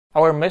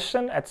Our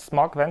mission at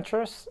SMOK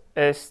Ventures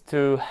is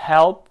to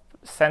help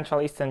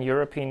Central Eastern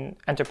European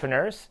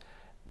entrepreneurs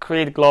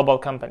create global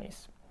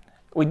companies.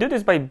 We do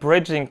this by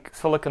bridging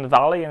Silicon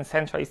Valley and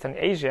Central Eastern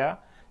Asia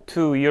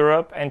to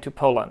Europe and to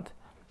Poland.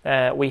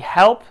 We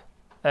help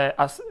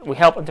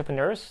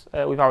entrepreneurs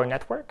with our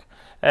network,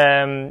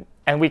 and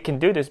we can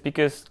do this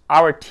because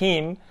our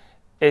team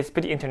is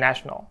pretty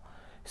international.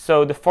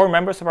 So the 4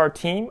 members of our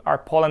team are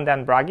Paul and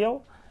Dan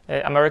Bragiel,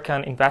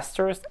 American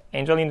investors,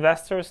 angel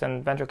investors,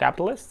 and venture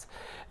capitalists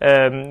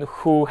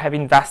who have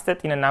invested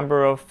in a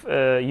number of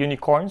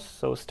unicorns,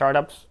 so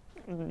startups,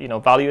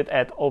 valued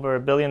at over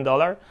 $1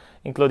 billion,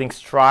 including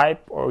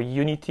Stripe or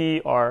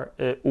Unity or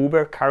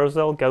Uber,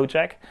 Carousel,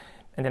 Gojek,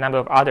 and a number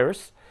of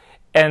others.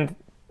 And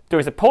there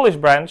is a Polish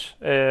branch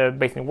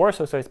based in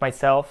Warsaw, so it's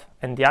myself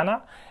and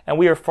Diana, and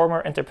we are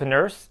former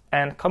entrepreneurs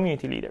and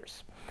community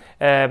leaders.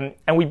 And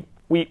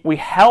we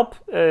help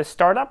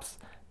startups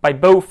by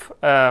both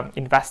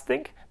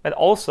investing, but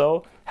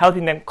also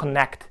helping them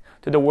connect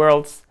to the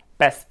world's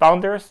best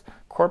founders,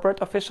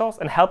 corporate officials,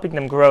 and helping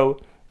them grow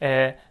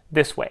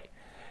this way.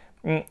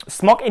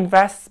 SMOK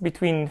invests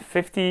between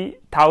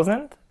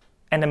 50,000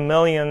 and $1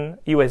 million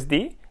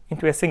USD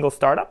into a single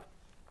startup.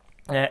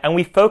 And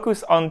we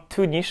focus on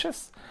 2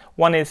 niches.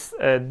 One is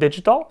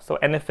digital, so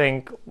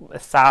anything a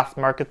SaaS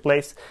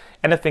marketplace,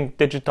 anything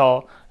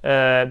digital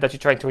that you're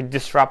trying to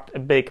disrupt a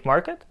big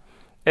market,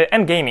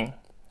 and gaming,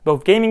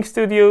 both gaming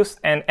studios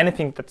and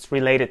anything that's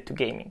related to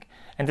gaming.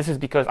 And this is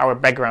because our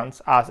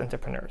backgrounds as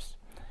entrepreneurs.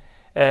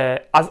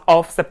 As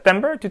of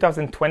September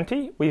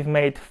 2020, we've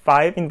made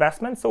 5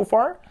 investments so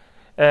far.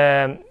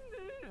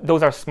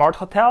 Those are Smart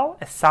Hotel,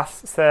 a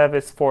SaaS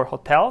service for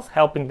hotels,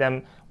 helping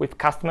them with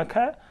customer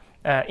care.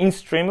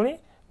 InStreamly,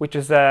 which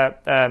is a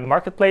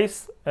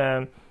marketplace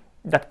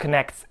that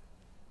connects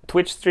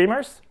Twitch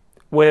streamers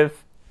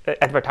with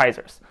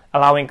advertisers,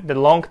 allowing the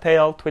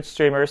long-tail Twitch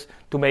streamers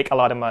to make a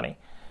lot of money.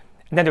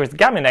 And then there is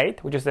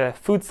Gaminate, which is a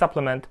food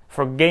supplement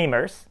for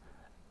gamers,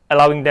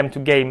 allowing them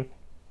to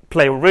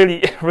play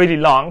really, really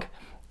long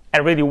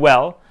and really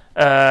well,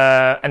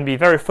 and be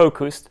very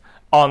focused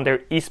on their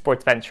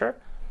esports venture.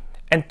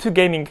 And 2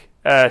 gaming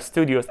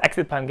studios,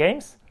 Exit Plan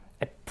Games,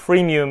 a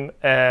premium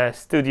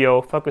studio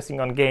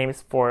focusing on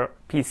games for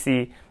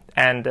PC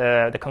and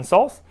the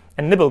consoles,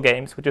 and Nibble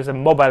Games, which is a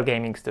mobile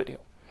gaming studio.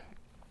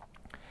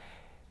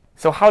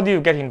 So how do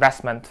you get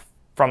investment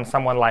from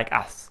someone like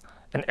us,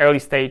 an early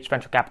stage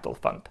venture capital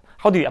fund?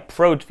 How do you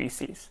approach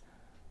VCs?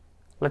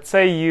 Let's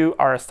say you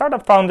are a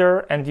startup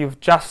founder and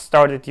you've just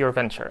started your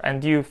venture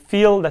and you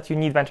feel that you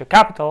need venture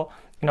capital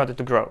in order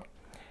to grow.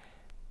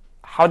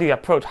 How do you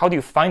approach? How do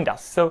you find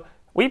us? So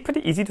we're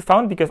pretty easy to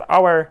find because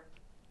our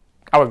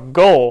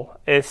goal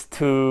is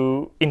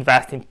to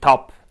invest in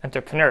top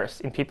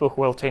entrepreneurs, in people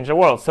who will change the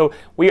world. So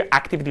we're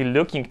actively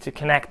looking to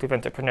connect with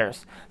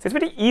entrepreneurs. So it's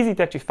pretty easy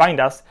to actually find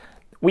us.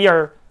 We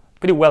are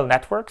pretty well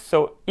networked.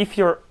 So if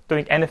you're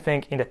doing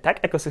anything in the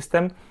tech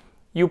ecosystem,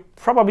 you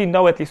probably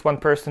know at least one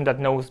person that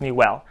knows me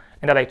well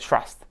and that I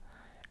trust.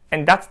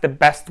 And that's the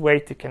best way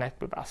to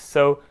connect with us.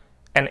 So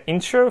an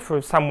intro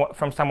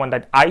from someone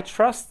that I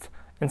trust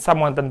and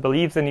someone that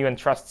believes in you and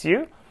trusts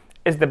you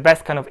is the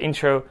best kind of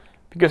intro,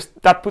 because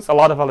that puts a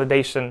lot of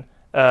validation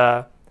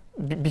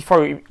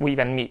before we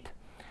even meet.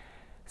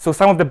 So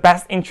some of the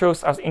best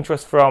intros are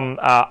intros from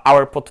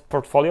our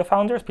portfolio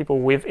founders, people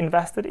we've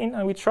invested in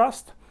and we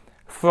trust,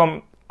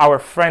 from our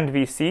friend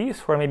VCs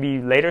who are maybe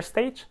later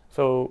stage.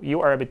 So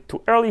you are a bit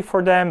too early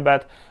for them,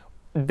 but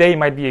they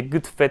might be a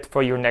good fit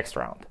for your next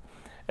round.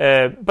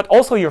 But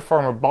also your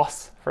former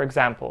boss, for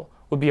example,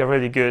 would be a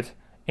really good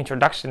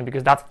introduction,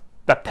 because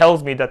that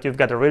tells me that you've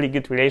got a really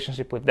good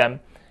relationship with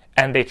them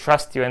and they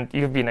trust you and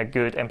you've been a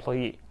good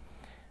employee.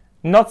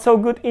 Not so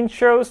good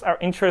intros are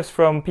intros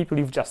from people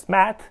you've just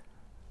met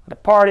at a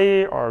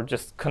party or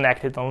just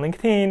connected on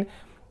LinkedIn,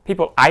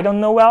 people I don't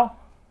know well.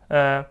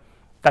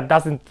 That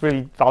doesn't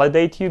really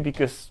validate you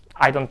because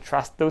I don't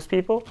trust those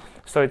people.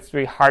 So it's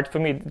really hard for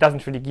me. It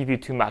doesn't really give you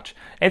too much.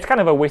 And it's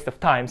kind of a waste of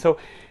time. So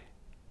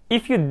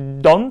if you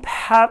don't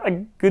have a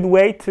good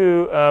way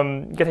to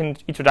get an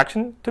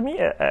introduction to me,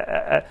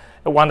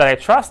 one that I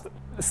trust,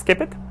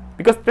 skip it,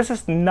 because this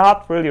is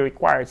not really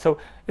required. So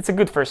it's a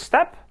good first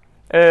step.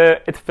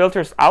 It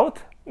filters out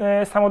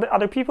some of the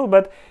other people,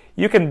 but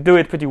you can do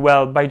it pretty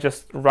well by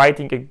just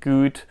writing a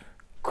good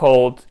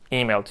cold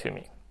email to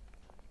me,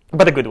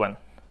 but a good one.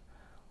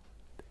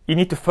 You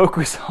need to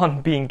focus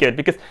on being good,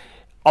 because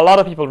a lot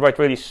of people write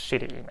really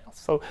shitty emails.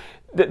 So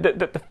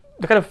the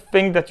kind of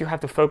thing that you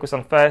have to focus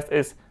on first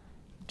is,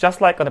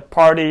 just like on a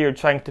party, you're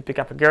trying to pick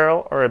up a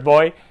girl or a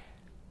boy,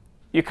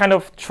 you're kind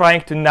of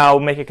trying to now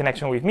make a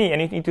connection with me,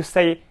 and you need to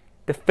say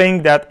the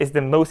thing that is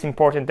the most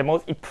important, the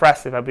most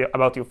impressive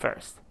about you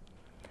first.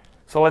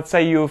 So let's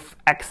say you've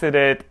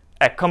exited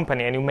a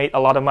company and you made a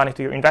lot of money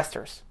to your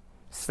investors.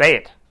 Say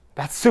it.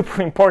 That's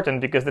super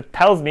important, because it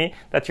tells me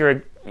that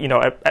you're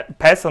a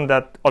person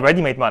that already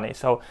made money.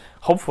 So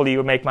hopefully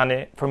you make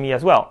money for me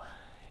as well.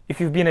 If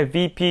you've been a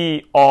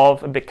VP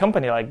of a big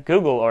company like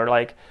Google, or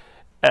like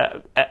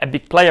a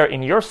big player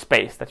in your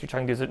space that you're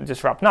trying to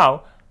disrupt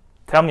now,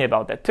 tell me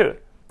about that too.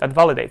 That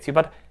validates you.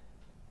 But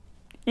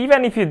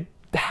even if you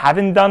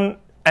haven't done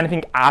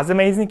anything as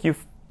amazing,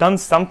 you've done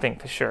something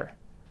for sure.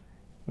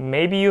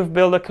 Maybe you've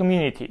built a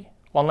community,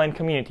 online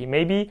community.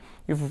 Maybe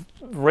you've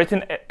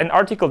written an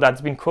article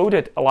that's been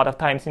quoted a lot of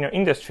times in your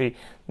industry.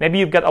 Maybe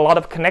you've got a lot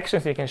of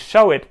connections and you can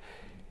show it.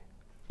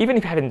 Even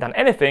if you haven't done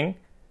anything,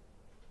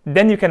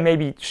 then you can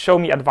maybe show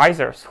me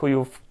advisors who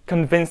you've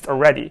convinced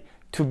already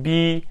to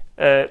be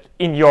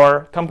in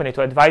your company,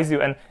 to advise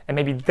you, and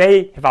maybe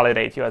they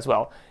validate you as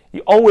well.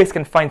 You always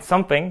can find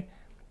something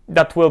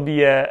that will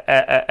be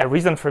a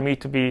reason for me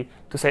to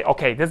say,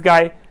 okay, this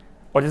guy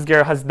or this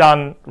girl has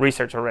done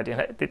research already,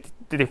 and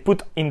they've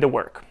put in the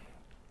work.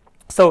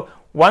 So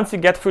once you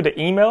get through the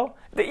email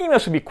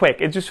should be quick.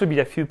 It just should be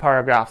a few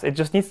paragraphs. It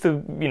just needs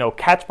to,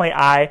 catch my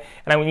eye,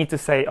 and I need to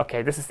say,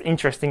 okay, this is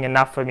interesting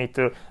enough for me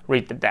to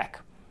read the deck.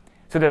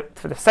 So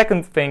for the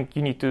second thing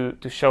you need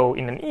to show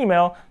in an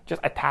email, just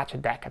attach a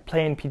deck, a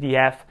plain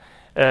PDF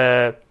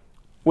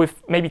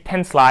with maybe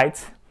 10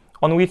 slides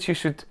on which you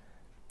should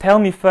tell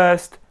me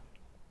first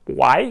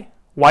why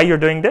you're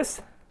doing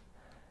this,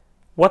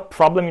 what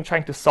problem you're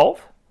trying to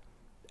solve,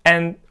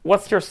 and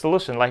what's your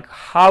solution? Like,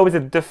 how is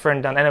it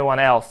different than anyone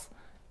else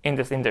in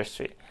this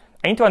industry?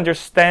 I need to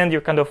understand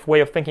your kind of way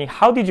of thinking.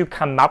 How did you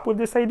come up with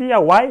this idea?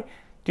 Why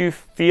do you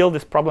feel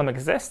this problem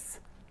exists?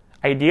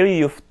 Ideally,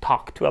 you've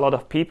talked to a lot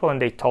of people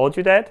and they told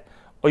you that,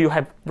 or you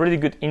have really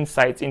good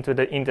insights into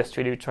the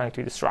industry that you're trying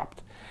to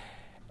disrupt.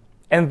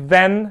 And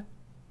then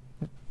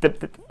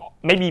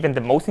maybe even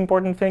the most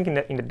important thing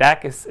in the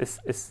deck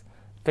is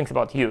things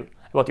about you,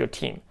 about your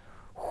team.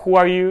 Who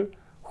are you?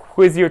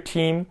 Who is your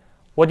team?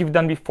 What you've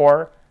done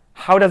before?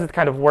 How does it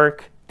kind of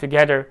work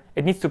together?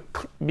 It needs to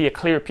be a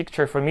clear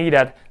picture for me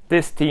that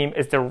this team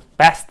is the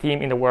best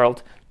team in the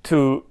world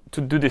to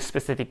do this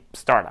specific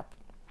startup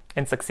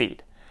and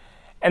succeed.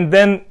 And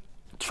then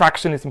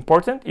traction is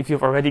important. If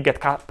you've already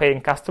got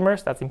paying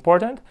customers, that's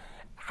important.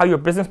 How your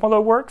business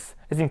model works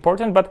is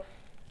important, but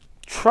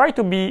try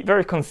to be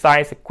very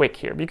concise and quick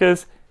here,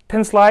 because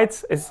 10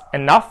 slides is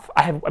enough.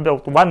 I have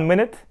about 1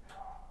 minute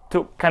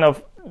to kind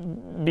of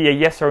be a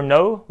yes or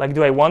no, like,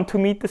 do I want to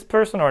meet this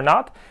person or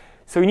not?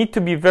 So you need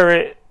to be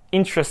very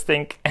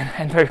interesting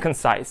and very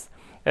concise.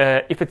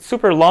 If it's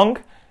super long,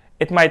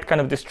 it might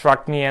kind of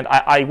distract me and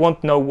I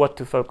won't know what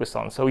to focus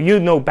on. So you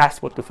know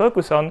best what to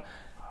focus on.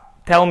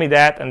 Tell me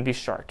that and be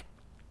short.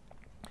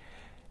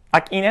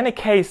 Like, in any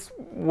case,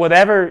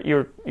 whatever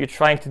you're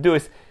trying to do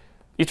is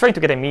you're trying to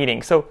get a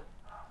meeting. So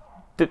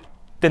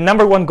the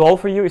number one goal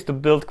for you is to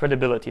build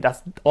credibility.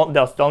 That's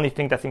the only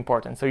thing that's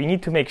important. So you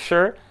need to make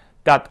sure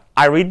that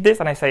I read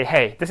this and I say,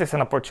 hey, this is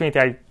an opportunity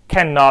I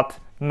cannot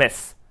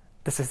miss.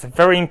 This is a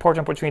very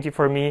important opportunity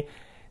for me.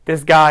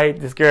 This guy,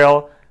 this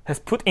girl has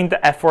put in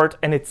the effort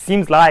and it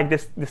seems like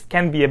this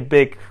can be a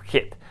big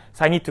hit.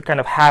 So I need to kind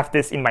of have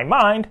this in my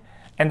mind,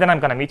 and then I'm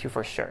going to meet you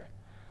for sure.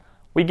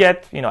 We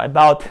get,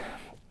 about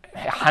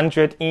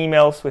 100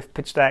 emails with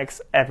pitch decks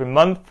every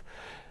month.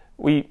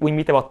 We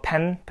meet about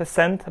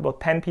 10%, about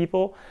 10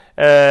 people,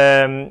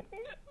 and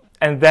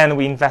then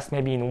we invest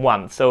maybe in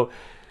one. So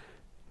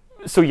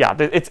yeah,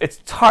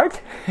 it's hard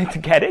to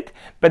get it,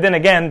 but then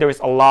again, there is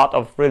a lot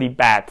of really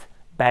bad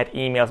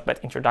emails, bad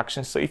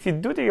introductions. So if you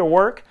do your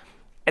work,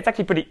 it's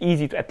actually pretty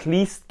easy to at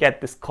least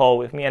get this call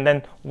with me, and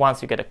then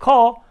once you get a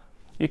call,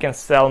 you can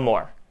sell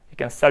more. You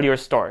can sell your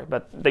story.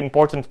 But the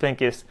important thing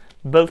is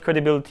build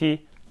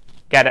credibility,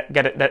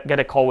 get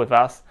a call with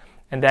us,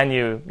 and then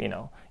you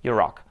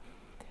rock.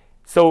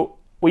 So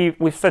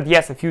we've said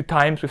yes a few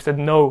times. We've said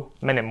no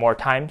many more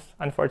times.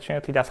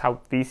 Unfortunately, that's how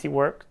VC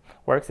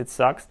works. It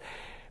sucks.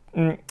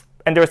 And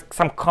there's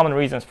some common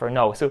reasons for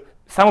no. So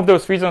some of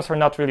those reasons are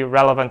not really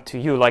relevant to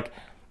you. Like,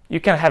 you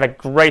can have a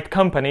great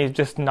company, it's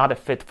just not a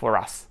fit for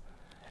us.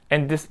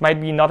 And this might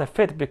be not a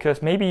fit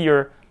because maybe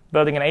you're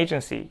building an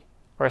agency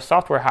or a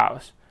software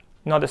house,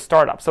 not a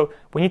startup. So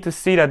we need to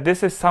see that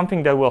this is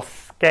something that will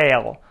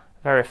scale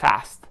very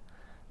fast.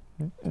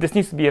 This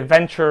needs to be a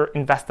venture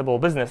investable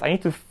business. I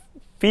need to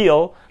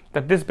feel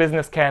that this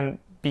business can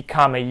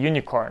become a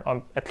unicorn,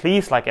 or at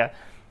least like a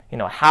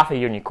half a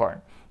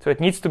unicorn. So it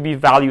needs to be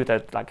valued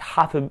at like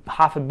half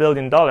 $500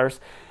 million.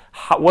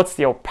 What's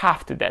your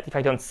path to that? If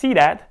I don't see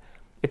that,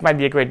 it might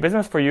be a great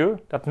business for you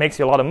that makes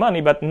you a lot of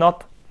money, but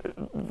not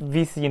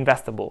VC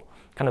investable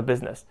kind of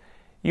business.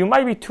 You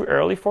might be too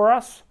early for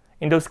us.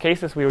 In those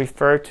cases, we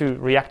refer to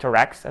Reactor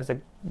X as a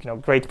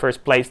great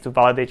first place to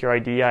validate your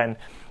idea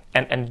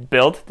and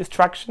build this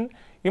traction.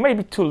 You may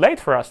be too late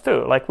for us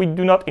too. Like, we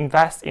do not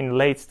invest in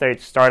late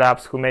stage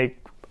startups who make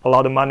a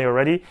lot of money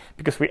already,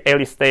 because we're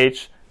early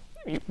stage.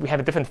 We have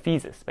a different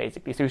thesis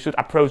basically. So you should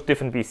approach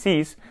different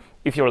VCs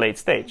if you're late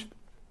stage.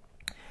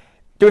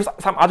 There's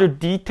some other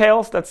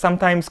details that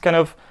sometimes kind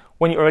of,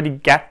 when you already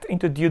get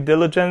into due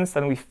diligence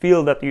and we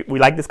feel that we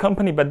like this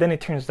company, but then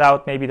it turns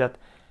out maybe that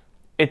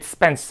it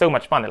spends so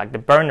much money. Like, the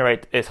burn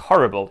rate is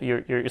horrible.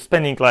 You're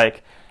spending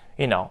like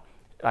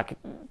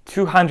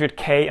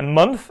 200K a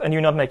month and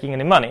you're not making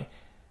any money.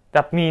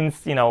 that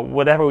means,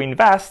 whatever we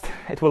invest,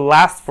 it will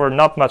last for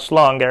not much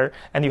longer,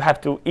 and you have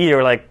to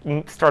either like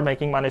start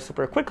making money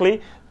super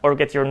quickly or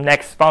get your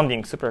next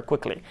funding super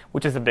quickly,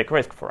 which is a big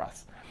risk for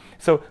us.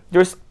 So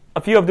there's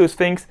a few of those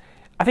things.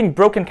 I think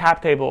broken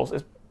cap tables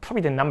is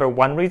probably the number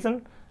one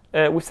reason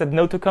we said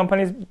no to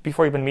companies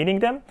before even meeting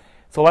them.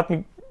 So let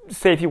me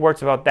say a few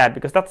words about that,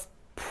 because that's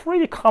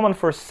pretty common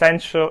for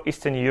Central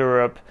Eastern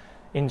Europe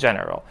in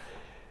general.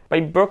 By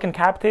broken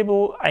cap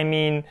table, I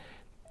mean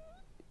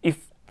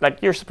if like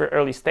you're super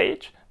early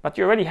stage, but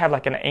you already have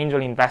like an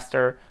angel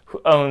investor who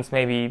owns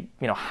maybe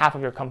half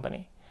of your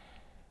company.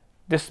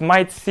 This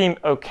might seem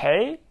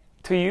okay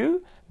to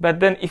you, but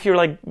then if you're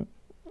like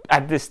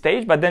at this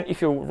stage, but then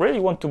if you really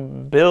want to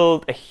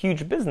build a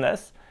huge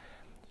business,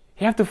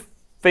 you have to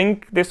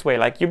think this way,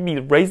 like you'll be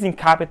raising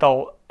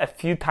capital a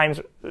few times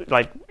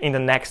like in the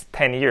next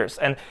 10 years.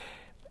 And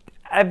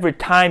every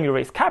time you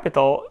raise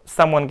capital,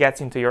 someone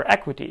gets into your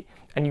equity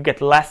and you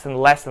get less and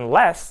less and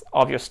less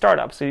of your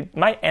startup. So you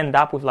might end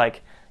up with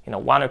like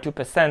 1 or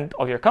 2%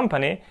 of your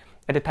company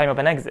at the time of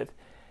an exit.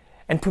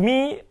 And to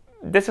me,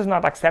 this is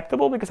not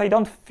acceptable because I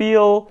don't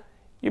feel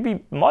you'll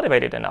be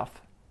motivated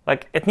enough.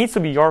 Like it needs to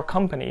be your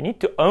company. You need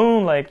to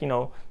own like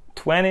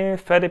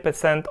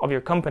 20-30% of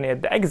your company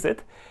at the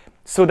exit,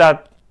 so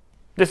that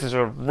this is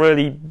a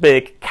really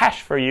big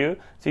cash for you.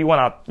 So you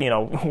want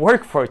to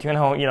work for it.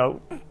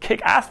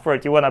 Kick ass for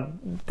it. You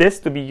want this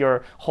to be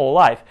your whole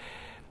life.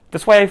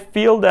 That's why I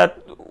feel that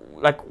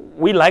like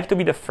we like to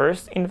be the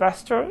first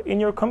investor in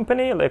your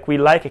company. Like we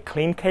like a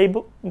clean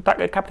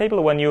cap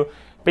table when you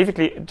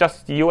basically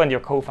just you and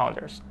your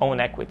co-founders own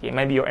equity, and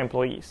maybe your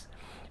employees.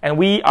 And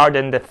we are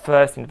then the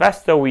first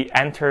investor. We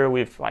enter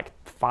with like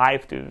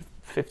 5 to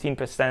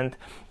 15%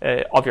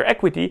 of your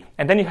equity,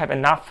 and then you have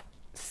enough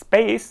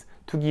space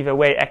to give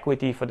away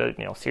equity for the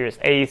Series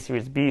A,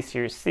 Series B,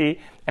 Series C,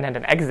 and then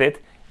an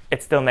exit.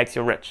 It still makes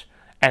you rich.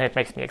 And it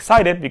makes me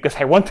excited because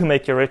I want to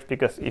make you rich,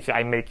 because if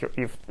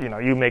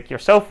you make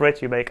yourself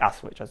rich, you make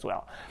us rich as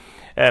well.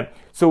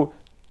 So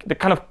the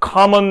kind of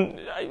common,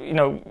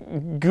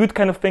 good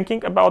kind of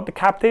thinking about the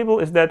cap table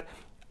is that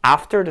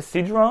after the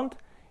seed round,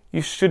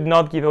 you should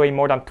not give away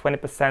more than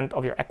 20%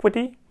 of your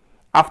equity.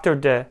 After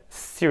the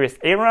Series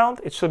A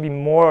round, it should be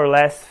more or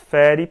less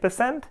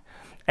 30%,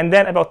 and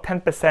then about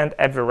 10%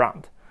 every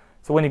round.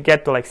 So when you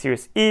get to like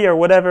Series E or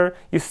whatever,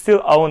 you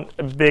still own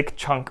a big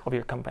chunk of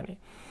your company.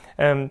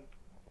 And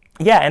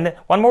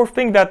one more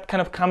thing that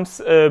kind of comes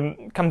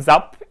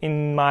up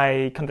in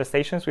my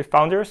conversations with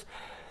founders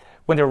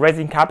when they're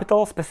raising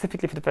capital,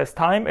 specifically for the first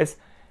time, is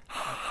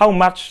how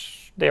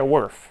much they're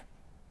worth.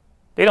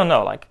 They don't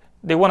know, like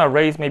they want to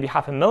raise maybe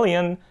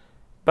 $500,000,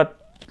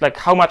 but like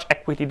how much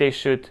equity they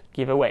should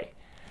give away.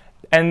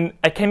 And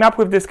I came up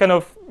with this kind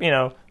of,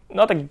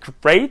 not a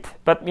great,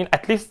 but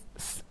at least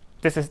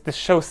this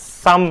shows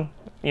some,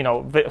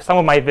 some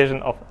of my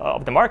vision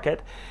of the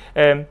market,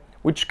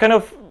 which kind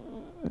of,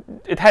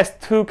 it has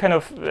two kind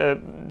of,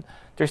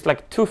 there's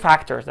like two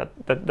factors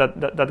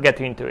that get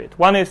you into it.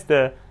 One is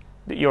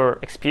your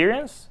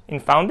experience in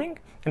founding,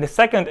 and the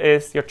second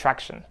is your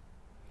traction.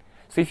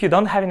 So if you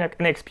don't have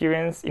any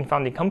experience in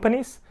founding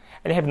companies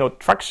and you have no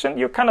traction,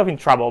 you're kind of in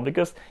trouble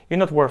because you're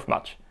not worth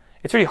much.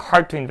 It's really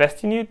hard to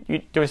invest in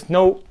you. There's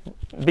no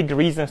big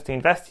reasons to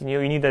invest in you.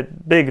 You need a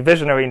big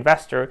visionary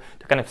investor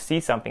to kind of see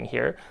something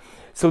here.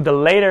 So the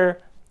later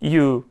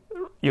you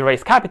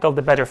raise capital,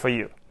 the better for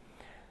you.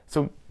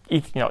 So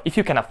if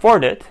you can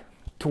afford it,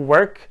 to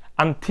work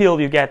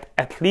until you get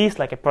at least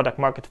like a product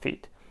market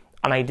fit,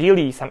 and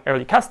ideally some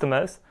early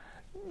customers,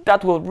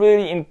 that will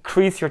really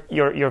increase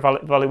your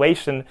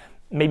valuation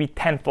maybe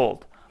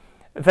tenfold.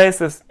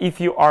 Versus if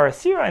you are a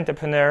serial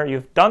entrepreneur,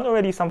 you've done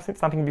already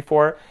something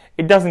before,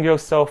 it doesn't go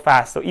so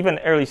fast. So even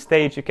early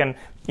stage, you can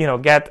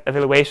get a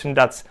valuation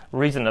that's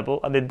reasonable,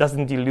 and it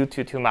doesn't dilute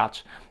you too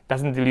much,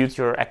 doesn't dilute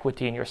your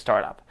equity in your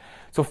startup.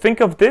 So think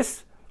of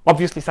this.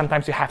 Obviously,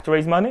 sometimes you have to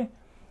raise money,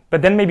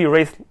 but then maybe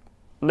raise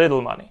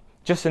little money,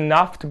 just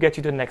enough to get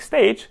you to the next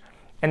stage,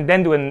 and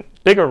then do a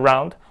bigger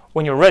round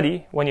when you're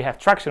ready, when you have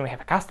traction, when you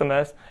have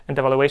customers, and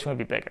the valuation will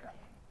be bigger.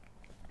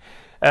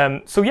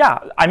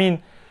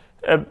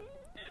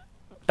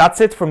 That's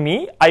it for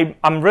me.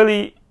 I'm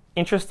really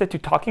interested to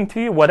talking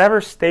to you, whatever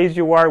stage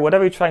you are,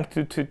 whatever you're trying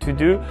to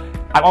do.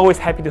 I'm always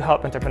happy to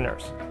help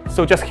entrepreneurs.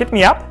 So just hit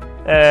me up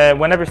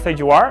whenever stage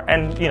you are,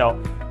 and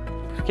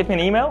hit me an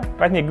email,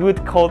 write me a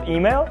good cold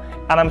email,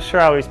 and I'm sure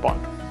I'll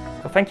respond.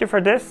 So thank you for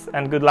this,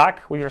 and good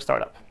luck with your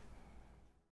startup.